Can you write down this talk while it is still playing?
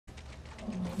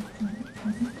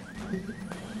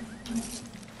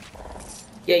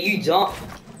Yeah, you dumb.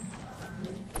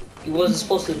 You wasn't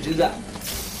supposed to do that.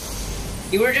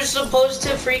 You were just supposed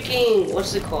to freaking...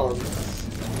 What's it called?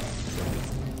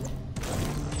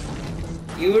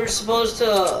 You were supposed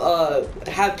to,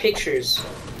 have pictures.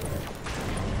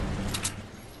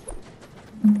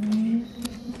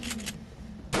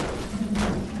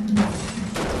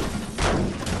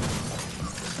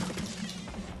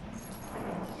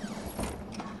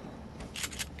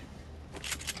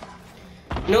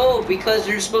 No, because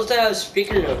you're supposed to have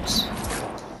speaker notes.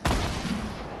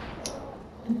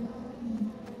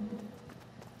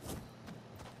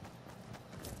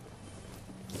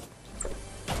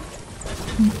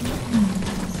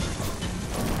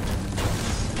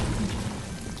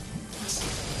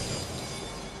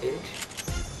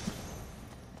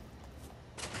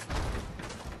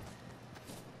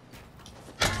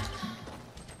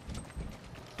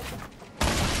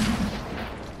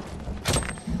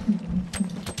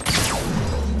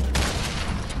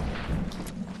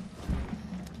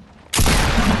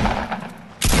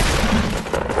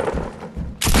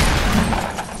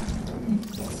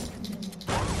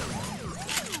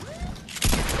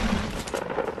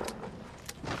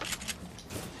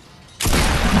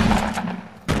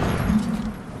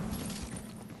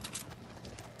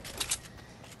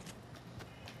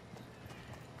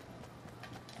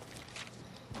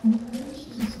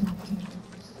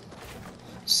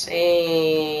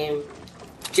 Same.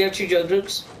 Do you have 2 jug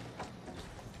jugs?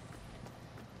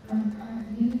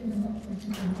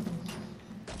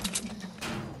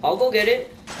 I'll go get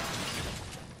it.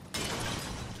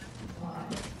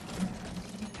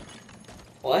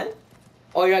 What?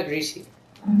 Oh, you're not greasy.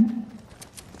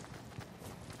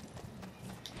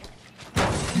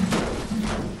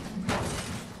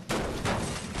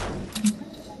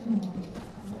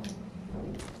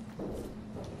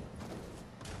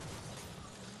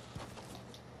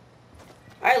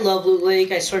 I love Loot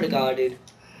Lake, I swear to God, dude.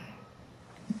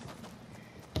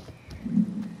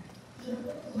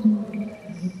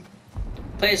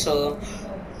 Play solo.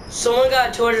 Someone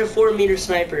got 204-meter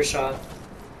sniper shot.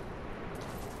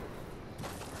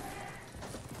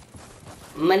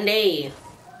 Monday.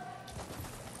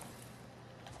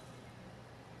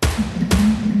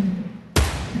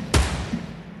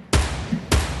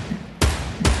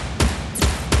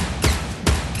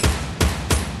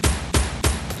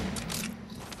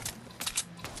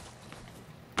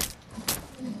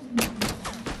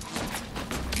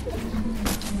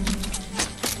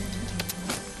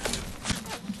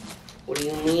 What do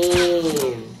you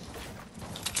mean?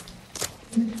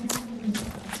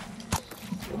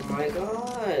 Oh my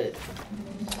God.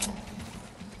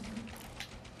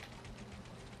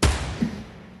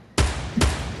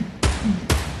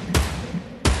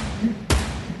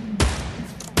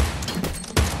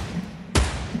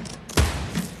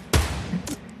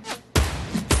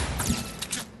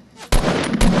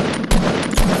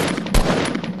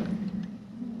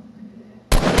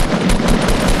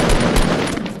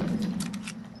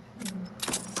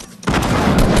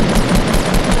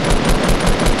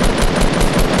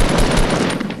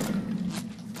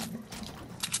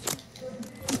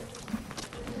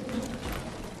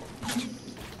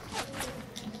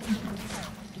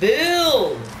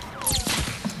 Build!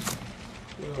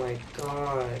 Oh my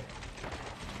God.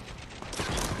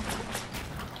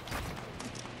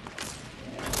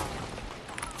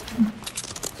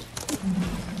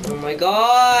 Oh my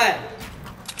God!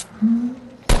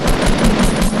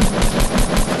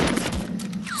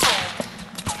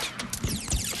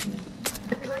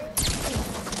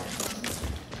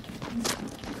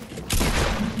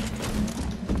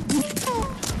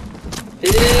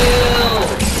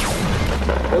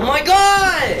 Oh my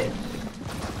God!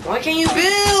 Why can't you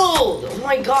build? Oh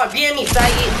my God, be at me,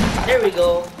 faggot. There we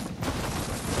go.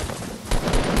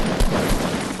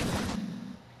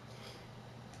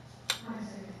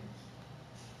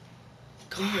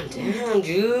 God damn,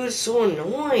 dude, so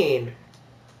annoying.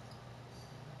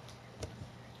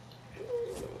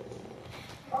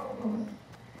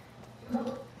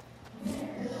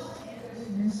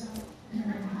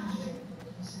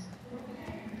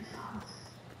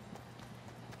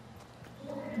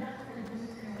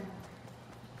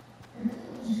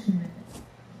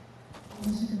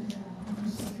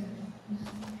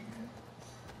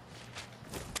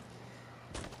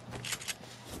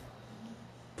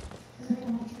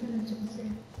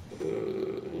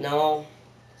 No.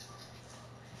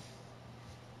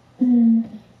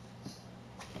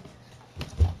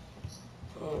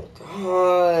 Oh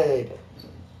God.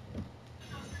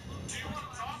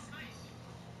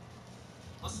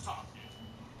 Let's talk.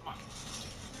 Come on.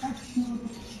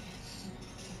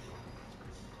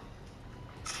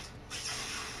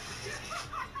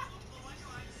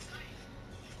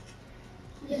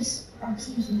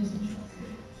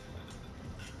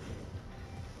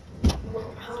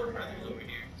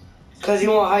 Cause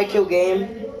you want high kill game.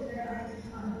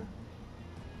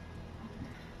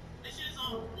 This shit is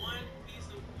on one piece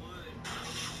of wood.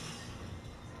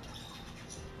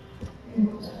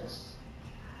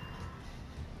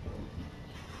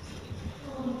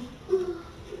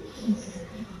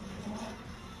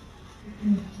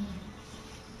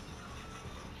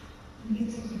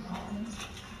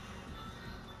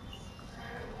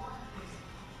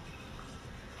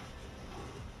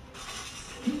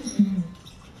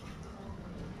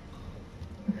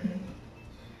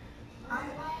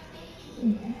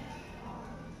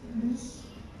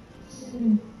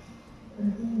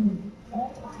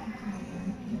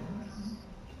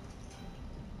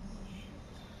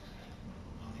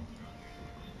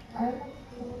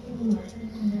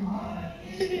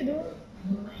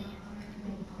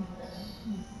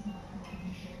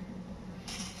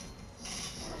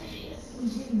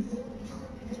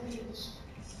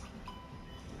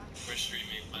 We're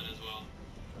streaming, might as well.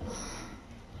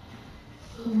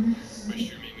 We're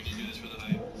streaming, we need to do this for the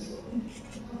hype.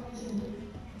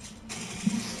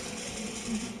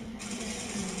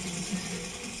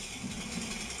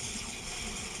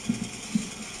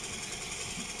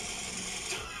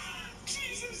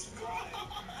 Jesus Christ!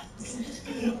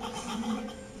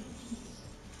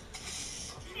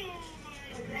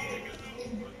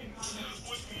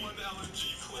 With one LMG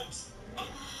clips.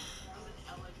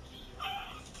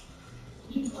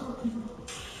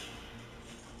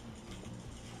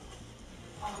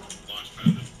 Launch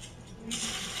pad.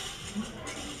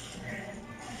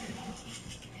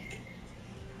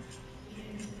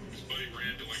 Somebody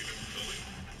ran to like a different building.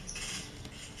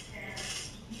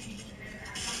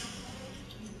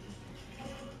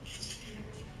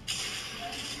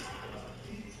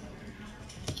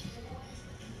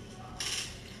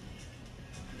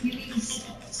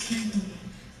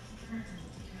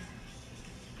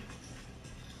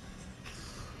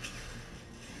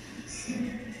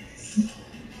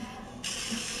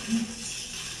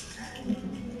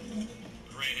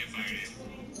 Right hit fired in.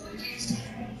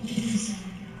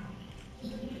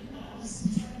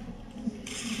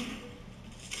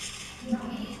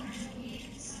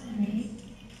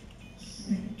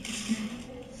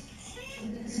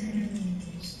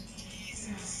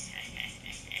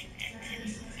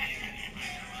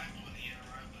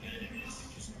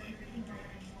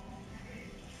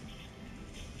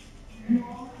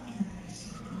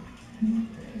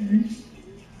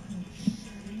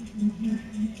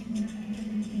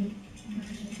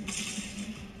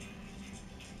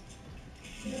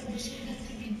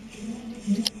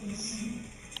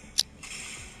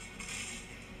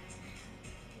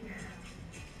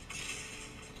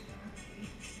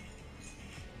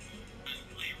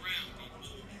 Lay around,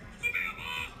 people.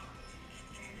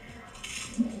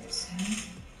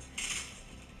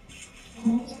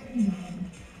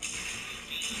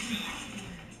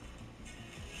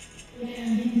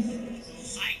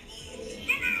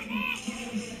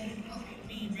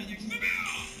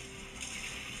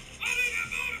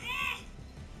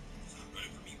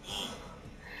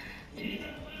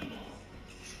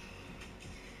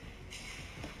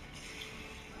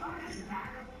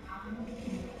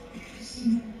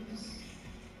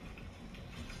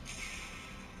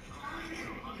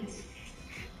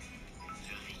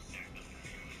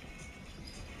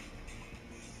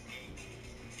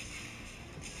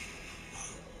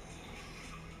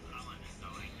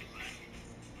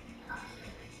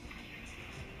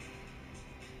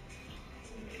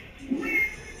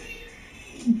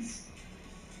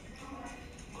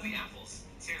 Oh, the apples.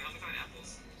 Sam, help me find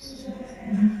apples. Do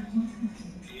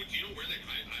you know where they?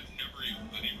 I've never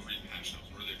even read patch notes.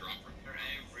 Where do they drop from? They're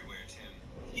everywhere, Tim.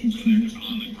 So they're just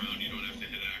on the ground. You don't have to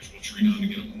hit an actual tree down to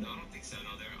get them. No, I don't think so.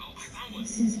 No, they're. Oh, I found one.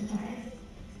 Just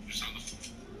on the.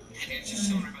 And it's just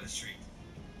chilling right by the street.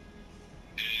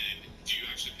 And do you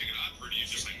actually pick it up, or do you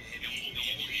just like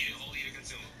hold E to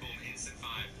consume? Boom, instant 5.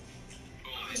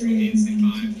 Boom, instant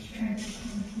 5.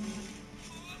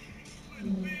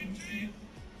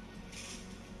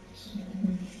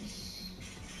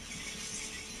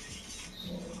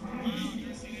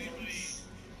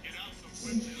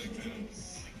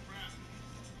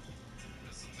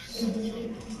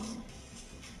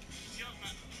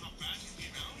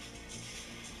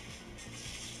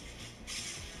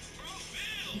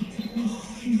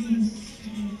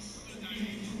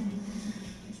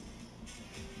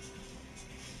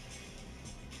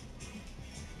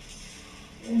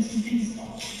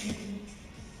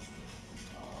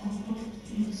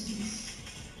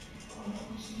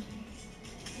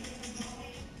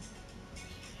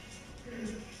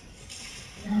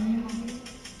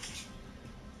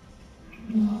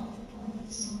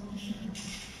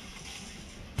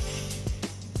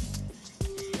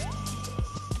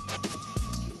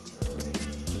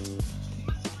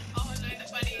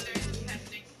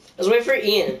 Let's wait for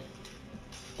Ian.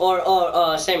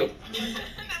 Or Sammy. That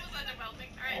was underwhelming.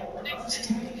 Alright,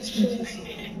 next.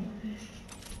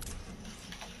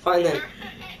 Fine then.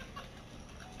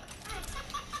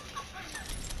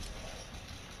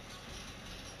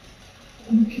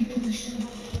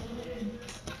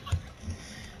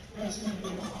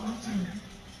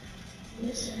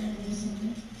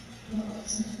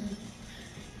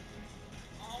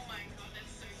 Oh my god,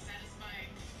 that's so satisfying.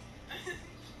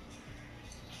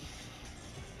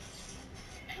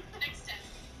 Next step.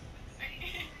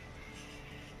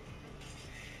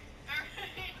 Alright.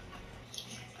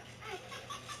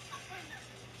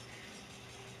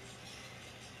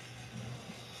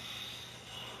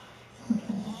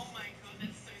 Oh my god,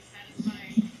 that's so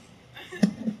satisfying.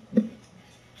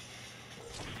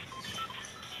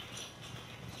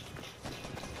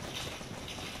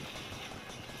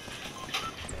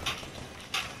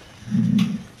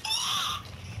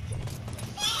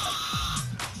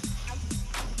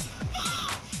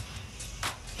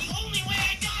 The only way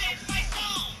I die is by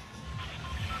fall!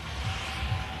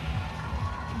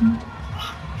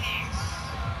 Fuck this!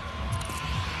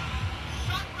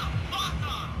 Shut the fuck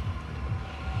up!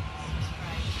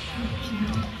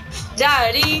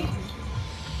 Daddy!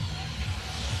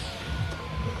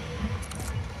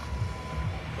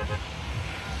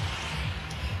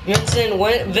 Vincent,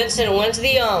 when's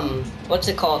the, what's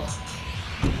it called?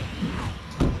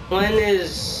 When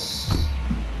is,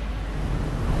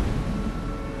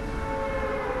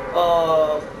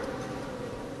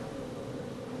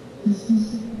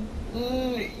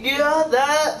 yeah,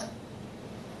 that.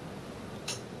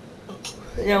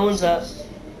 Yeah, when's that?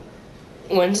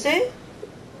 Wednesday?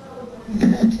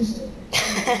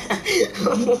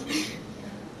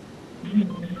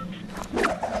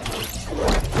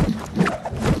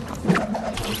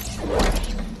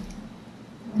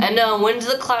 And when's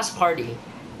the class party?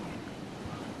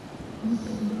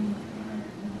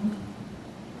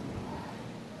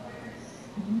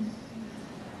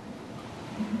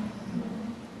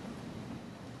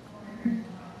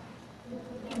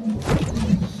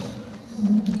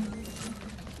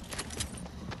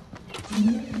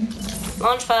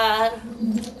 Launchpad.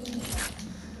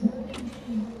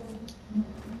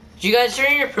 Did you guys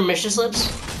turn in your permission slips?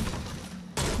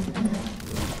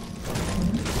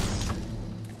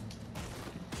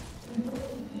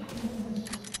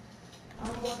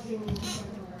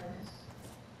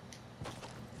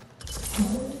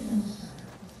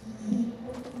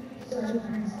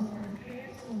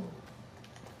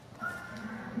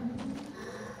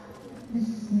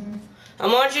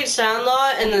 I'm watching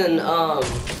Sandlot and then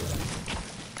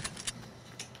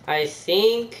I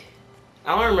think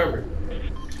I don't remember.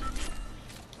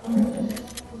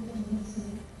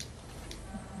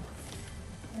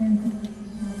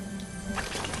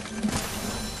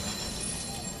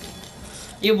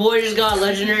 Your boy just got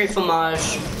legendary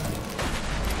Famage.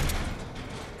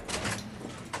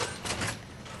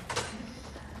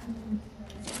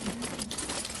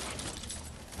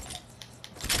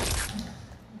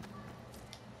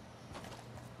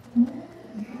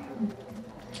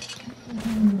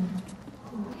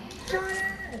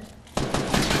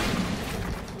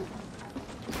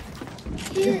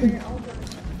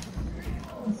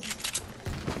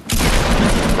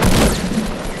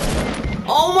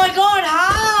 Oh my god,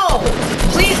 how?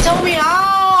 Please tell me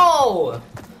how!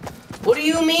 What do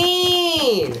you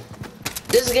mean?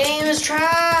 This game is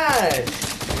trash.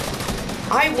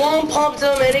 I won't pump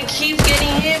them and it keeps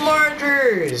getting hit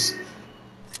markers.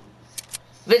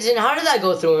 Vincent, how did that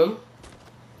go through him?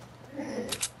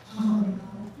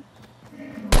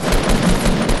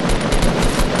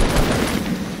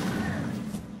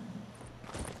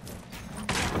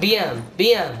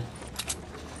 BM.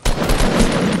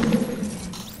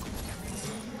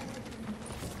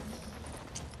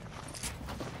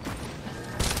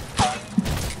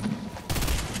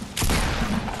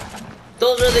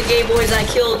 Those are the gay boys that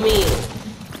killed me.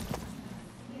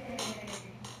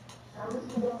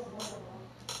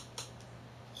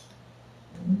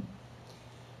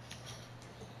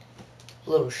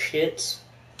 Little shits.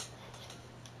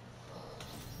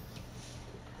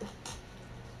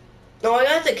 No, I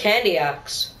got the candy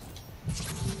axe.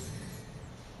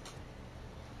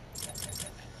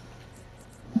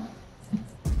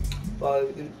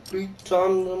 Five, 3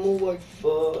 times I'm away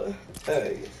for.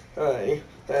 Hey.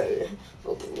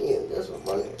 Look at me, that's my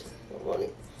money. My money.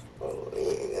 My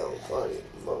money.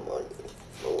 My money.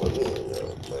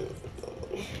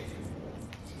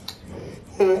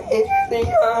 Anything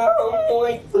I'm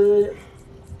away for.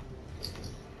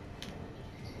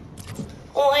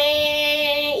 Oh, yeah.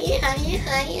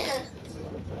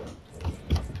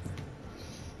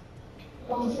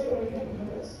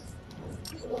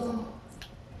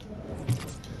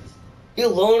 You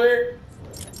loner?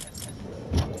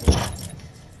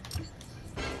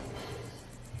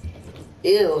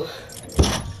 Ew.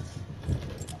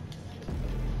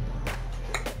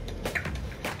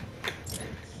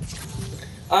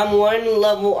 I'm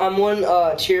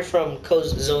one tier from Coach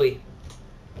Zoe.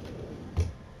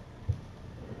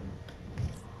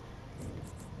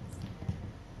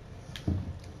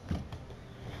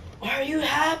 Are you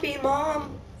happy,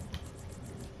 Mom?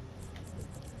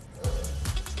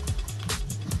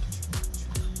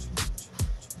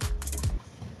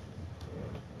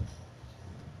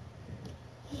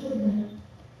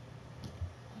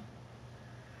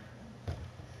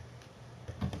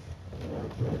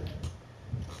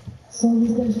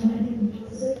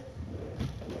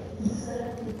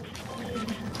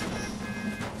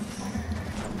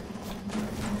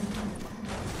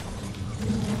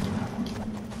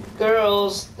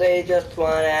 Girls, they just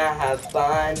wanna have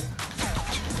fun.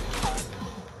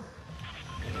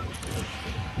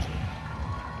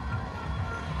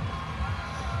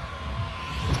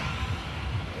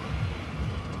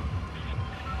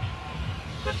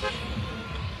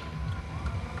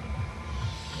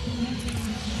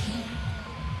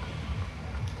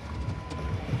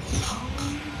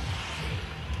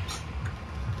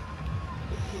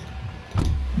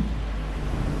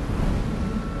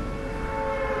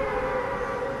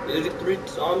 Did it 3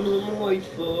 times on my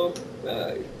phone.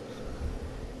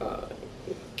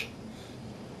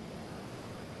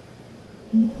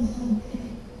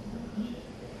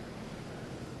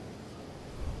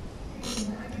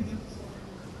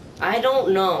 I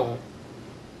don't know.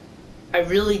 I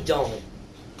really don't.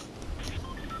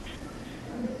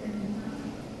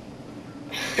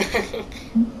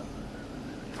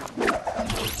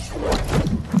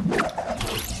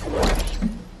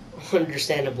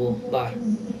 Understandable. Bye.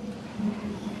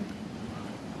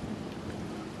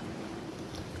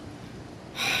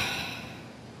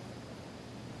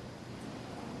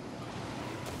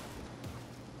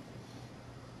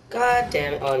 God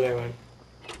damn it. Oh, never mind.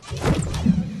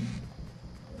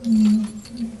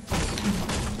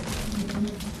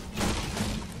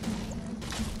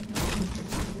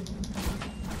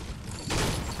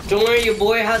 Don't worry, your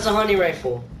boy has a honey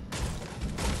rifle.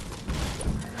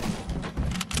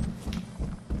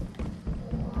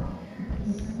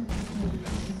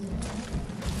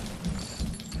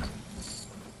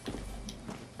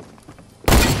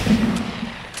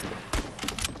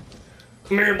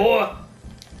 Come here, boy.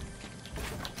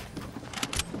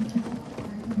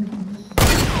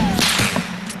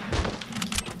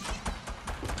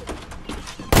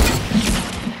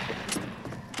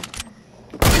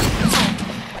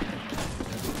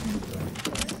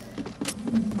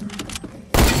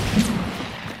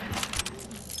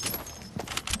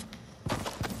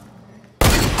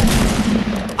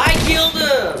 I killed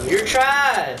him! You're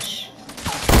trash!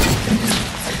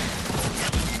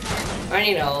 I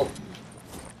need help.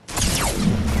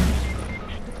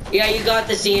 Yeah, you got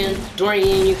this, Ian. Don't worry,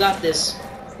 Ian, you got this.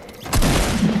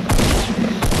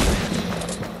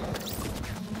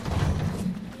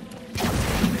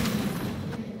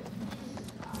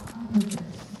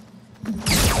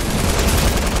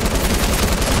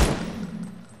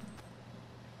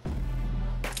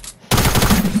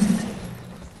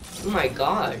 Oh my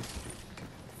god.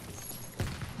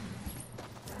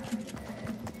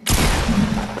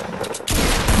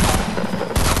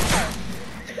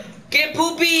 Get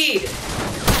poopied!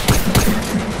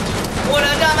 What a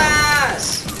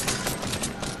dumbass!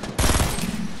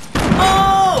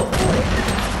 Oh!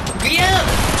 VM!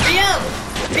 VM!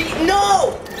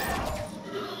 No!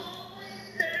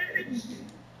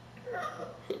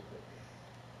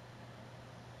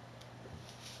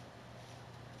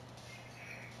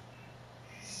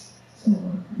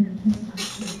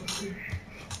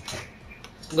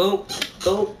 Go,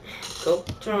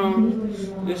 Tom.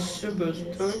 It's your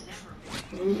birthday.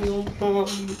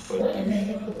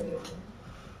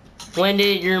 When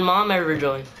did your mom ever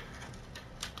join?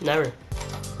 Never.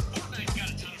 Fortnite's got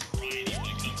a ton of variety when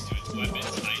it comes to its weapons,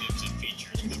 items, and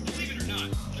features, but believe it or not,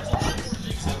 there's a lot more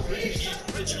things that were created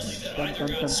originally that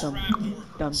either got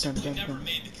scrapped or simply never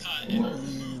made the cut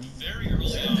very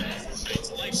early on in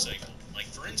Fortnite's life cycle. Like,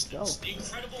 for instance, the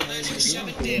incredible Magic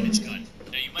 7 damage cut.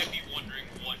 Now, you might be wondering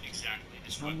what exactly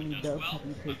this weapon does. Well,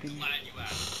 I'm glad you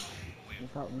asked.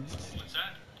 What's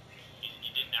that?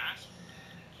 You didn't ask?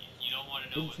 You don't want to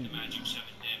know what the Magic 7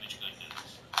 damage gun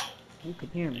does. You can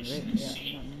hear me, right? Yeah,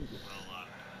 I'm not muted. Well,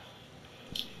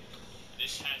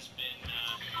 this has been,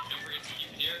 don't forget to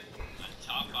keep it here on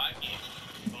top 5 games.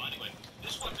 Well, anyway,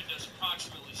 this weapon does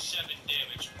approximately 7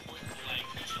 damage point blank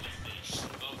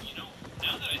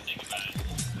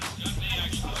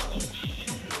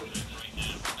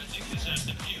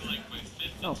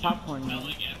No, popcorn, man.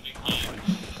 telling Epic Games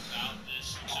about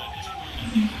this, so at this point,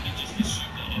 you can just assume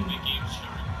that Epic Games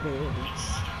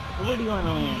are Where do you want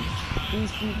to land?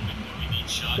 DC, we need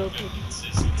shotgun Goku.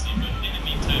 consistency, but in the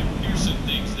meantime, here's some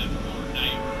things that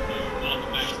Fortnite do. Welcome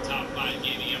back to Top 5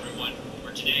 Gaming, everyone.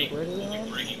 For today, Where do we we'll be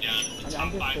land? breaking down the I'm top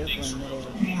just 5 things from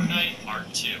circling Fortnite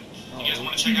Part 2. If you guys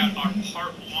want to check out our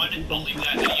Part 1, I'll leave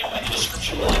that video in the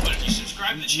description below, but if you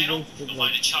subscribe to the channel, you'll find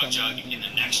a chug jug in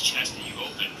the next chest that you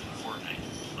open for Fortnite.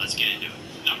 Let's get into it.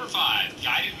 Number 5,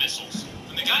 guided missiles.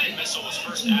 When the guided missile was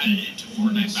first added into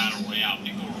Fortnite Battle Royale,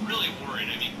 people were really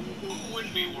worried. I mean, who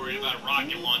wouldn't be worried about a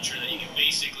rocket launcher that you can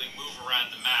basically move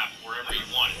around the map wherever you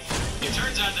want? It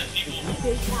turns out that people who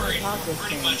were worried were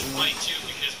pretty much right too,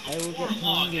 because before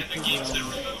long, Epic Games had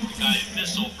removed the guided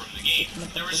missile from the game.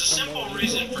 There was a simple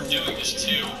reason for doing this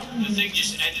too. The thing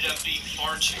just ended up being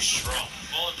far too strong.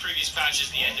 While in previous patches,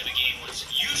 the end of a game was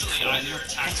usually either a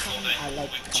tactical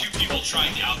event with two people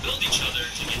trying to outbuild each other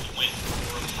to get the win,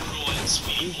 or a brutal and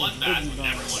speedy bloodbath with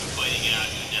everyone fighting it out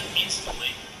to the death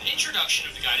instantly. The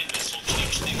introduction of the guided missile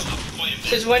changed things up quite a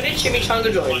bit. Since when did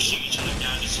Chimichanga join? Rushing each other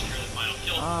down to secure the final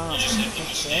kill, you just have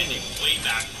people standing way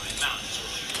back behind mountains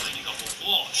or lining up a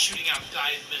wall, shooting out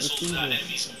guided missiles without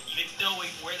enemies even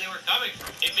knowing where they were coming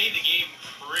from. It made the game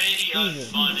pretty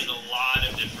unfun in a lot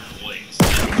of different ways.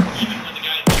 Even when the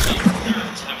guided missiles were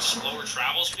nerfed to have a slower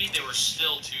travel speed, they were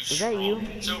still too strong.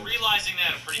 So realizing they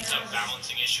had a pretty tough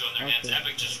balancing issue on their hands,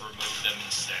 Epic just removed them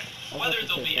instead. Whether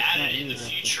they'll be added in the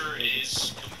future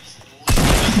is completely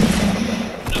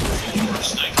Number 4,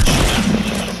 sniper shootout.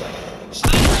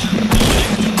 Snipers are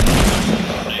really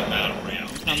Fortnite Battle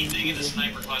Royale. Anything in the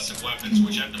sniper class of weapons,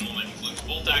 which at the moment includes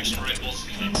bolt-action rifles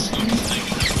and scope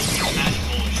sniper rifles, and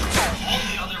bullet drones. All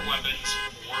the other weapons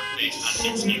work based on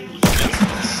hit-scan, which makes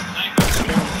the snipers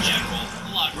in general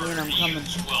a lot harder to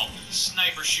use. Well,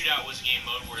 sniper shootout was a game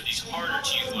mode where these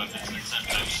harder-to-use weapons, like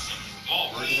sometimes some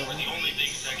revolvers, were the only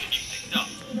things that could be picked up.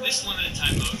 This limited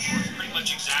time mode works pretty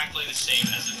much exactly the same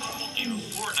as a normal game of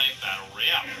Fortnite Battle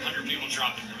Royale. 100 people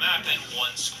drop into the map and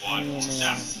one squad walks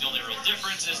out. The only real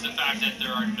difference is the fact that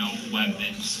there are no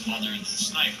weapons other than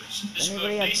snipers. This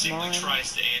mode basically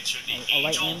tries to answer the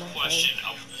age-old question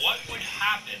of what would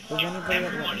happen if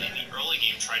everyone in the early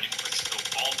game tried to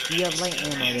quickscope all their enemies.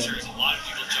 The answer is a lot of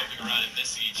people jumping around and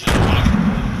missing each other.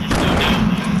 There's no doubt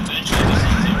eventually this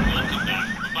thing will come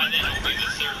back, but by then it will be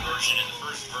the third version and the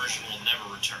first version will never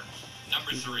return.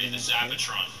 Number 3, the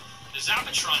Zapatron. The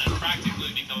Zapatron has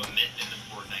practically become a myth in the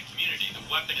Fortnite community. The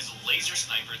weapon is a laser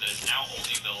sniper that is now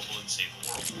only available in Save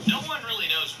the World. No one really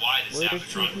knows why the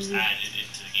Zapatron was added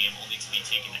into the game, only to be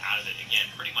taken out of it again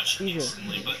pretty much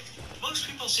instantly, but most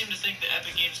people seem to think that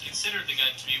Epic Games considered the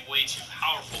gun to be way too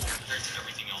powerful compared to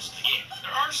everything else in the game.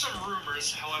 There are some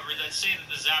rumors, however, that say that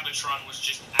the Zapatron was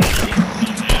just added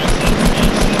in the accident,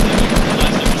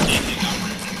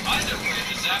 either way,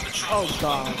 the Zapatron was a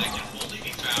weapon that can only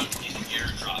be found in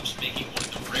airdrops, making one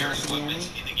of the rarest weapons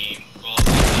in the game. Well,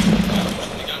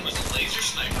 the gun was a laser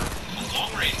sniper, a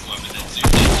long-range weapon that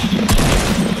zoomed into the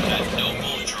gun, but had no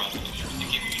bullet drop. It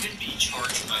can even be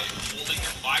charged by holding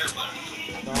the fire button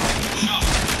to shot.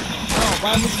 The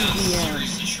gun sounds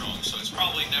seriously strong, so it's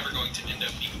probably never going to end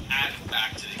up being added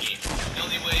back to the game. The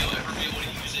only way you'll ever be able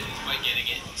to use it is by getting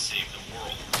it and save the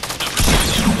world. Number 2,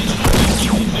 the original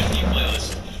 50v50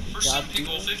 playlist. For some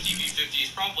people, 50v50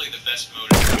 is probably the best mode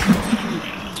in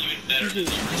Fortnite, even better than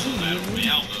the original Battle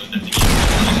Royale mode that the game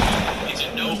was. It's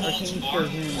a no-holds-barred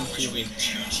war between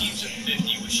 2 teams of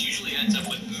 50, which usually ends up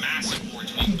with massive forts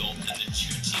being built and the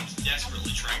 2 teams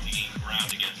desperately trying to gain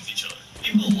ground against each other.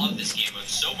 People love this game mode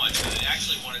so much that they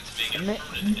actually wanted to make it a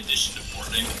permanent addition to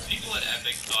Fortnite. People at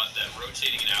Epic thought that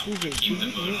rotating it out would keep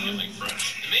the mode feeling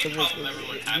fresh. The main problem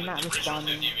everyone had with the original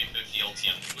 50v50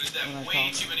 LTM was that way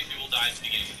too many people died at the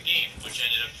beginning of the game, which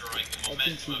ended up throwing the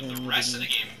momentum of the rest of the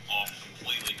game off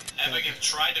completely. Epic have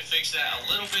tried to fix that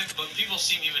a little bit, but people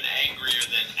seem even angrier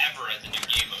than ever at the new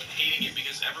game mode, hating it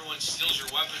because everyone steals your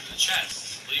weapons and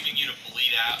chests, leaving you to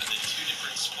bleed out, and the 2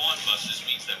 different spawn buses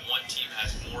means that one team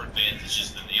has more advantages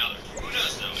than the other. Who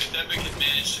knows though, if Epic had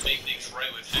managed to make things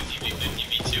right with 50v50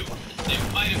 v2, they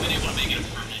might have been able to make it a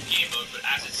permanent game mode, but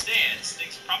as it stands,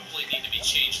 things probably need to be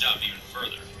changed up even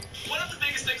further. One of the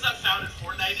biggest things I've found in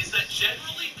Fortnite is that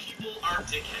generally people are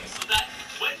dickheads, so that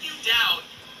when you down,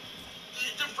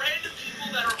 the random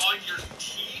people that are on your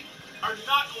team are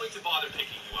not going to bother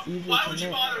picking you up. Why would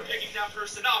you bother picking that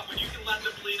person up when you can let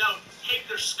them bleed out, take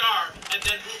their scar, and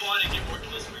then move on and get more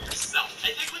kills for yourself?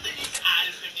 I think what they need to add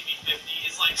in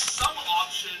 50v50 is like some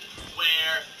option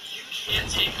where you can't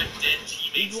take a dead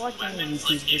teammate's weapons,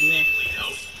 like if they bleed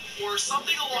out, or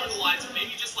something along the lines of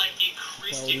maybe just like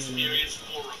increased experience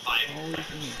for reviving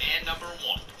And number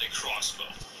 1, the crossbow.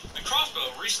 The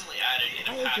crossbow, recently added in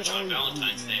a patch on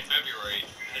Valentine's Day in February,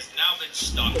 has now been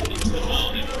stuck into the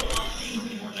wall and removed from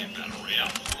Fortnite Battle Royale.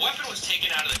 The weapon was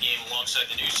taken out of the game alongside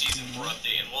the new Season 4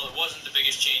 update, and while it wasn't the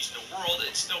biggest change in the world,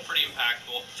 it's still pretty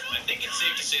impactful. I think it's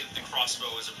safe to say that the crossbow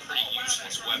was a pretty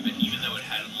useless weapon, even though it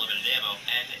had unlimited ammo,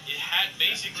 and it had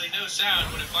basically no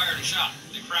sound when it fired a shot.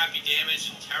 The crappy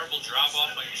damage and terrible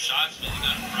drop-off on your shots made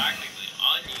it practically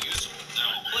unusable.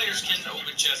 Now, players can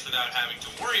open chests without having to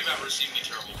worry about receiving a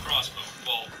terrible crossbow.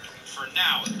 Well, for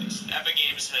now at least. Epic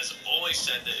Games has always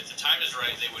said that if the time is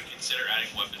right, they would consider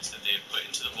adding weapons that they have put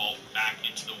into the vault back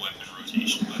into the weapon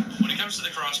rotation. But when it comes to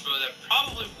the crossbow, that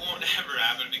probably won't ever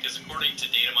happen because according to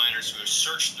data miners who have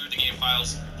searched through the game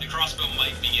files, the crossbow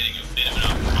might be getting a bit of an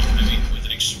upgrade. I mean, with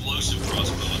an explosive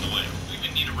crossbow on the way. We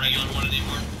would need a regular one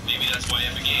anymore. Maybe that's why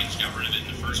Epic Games got rid of it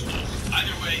in the first place.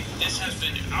 Either way, this has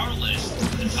been our list,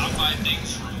 the top 5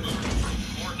 things removed from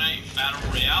Fortnite Battle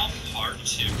Royale Part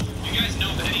 2. You guys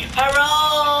know of any of these?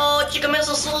 Hello, Chica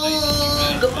Missile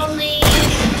Salute. Good morning.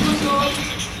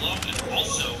 And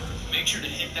also, make sure to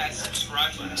hit that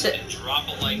subscribe button and drop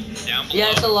a like down below.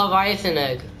 Yeah, it's a Leviathan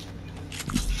egg.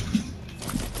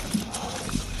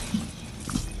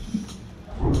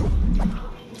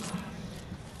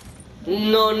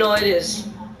 No, it is.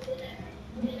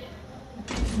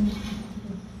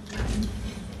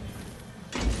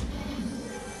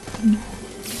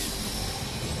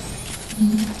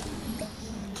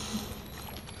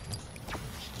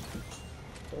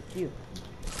 That's you.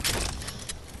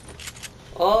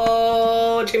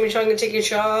 Oh, Jimmy Chung can take your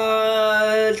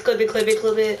shots. Clip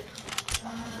it.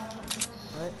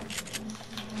 What?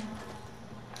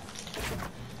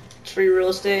 It's free real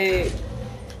estate.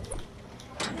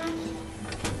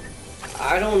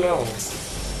 I don't know.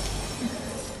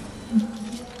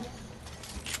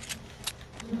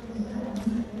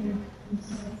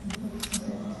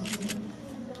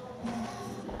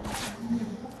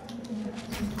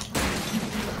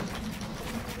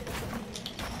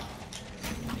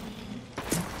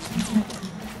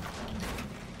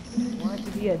 Want it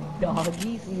to be a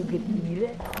doggy so you can eat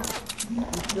it? You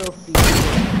still feed it.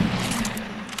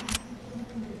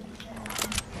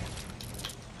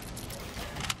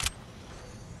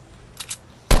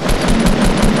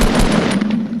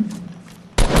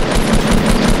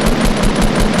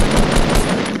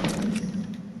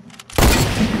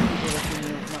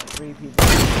 Not 3 people.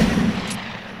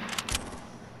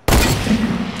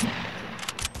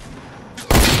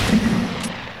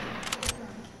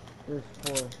 There's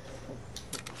 4.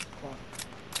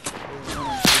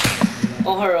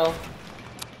 Oh, hurl.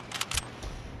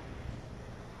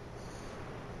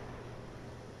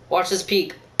 Watch this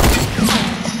peek.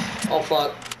 Oh,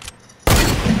 fuck.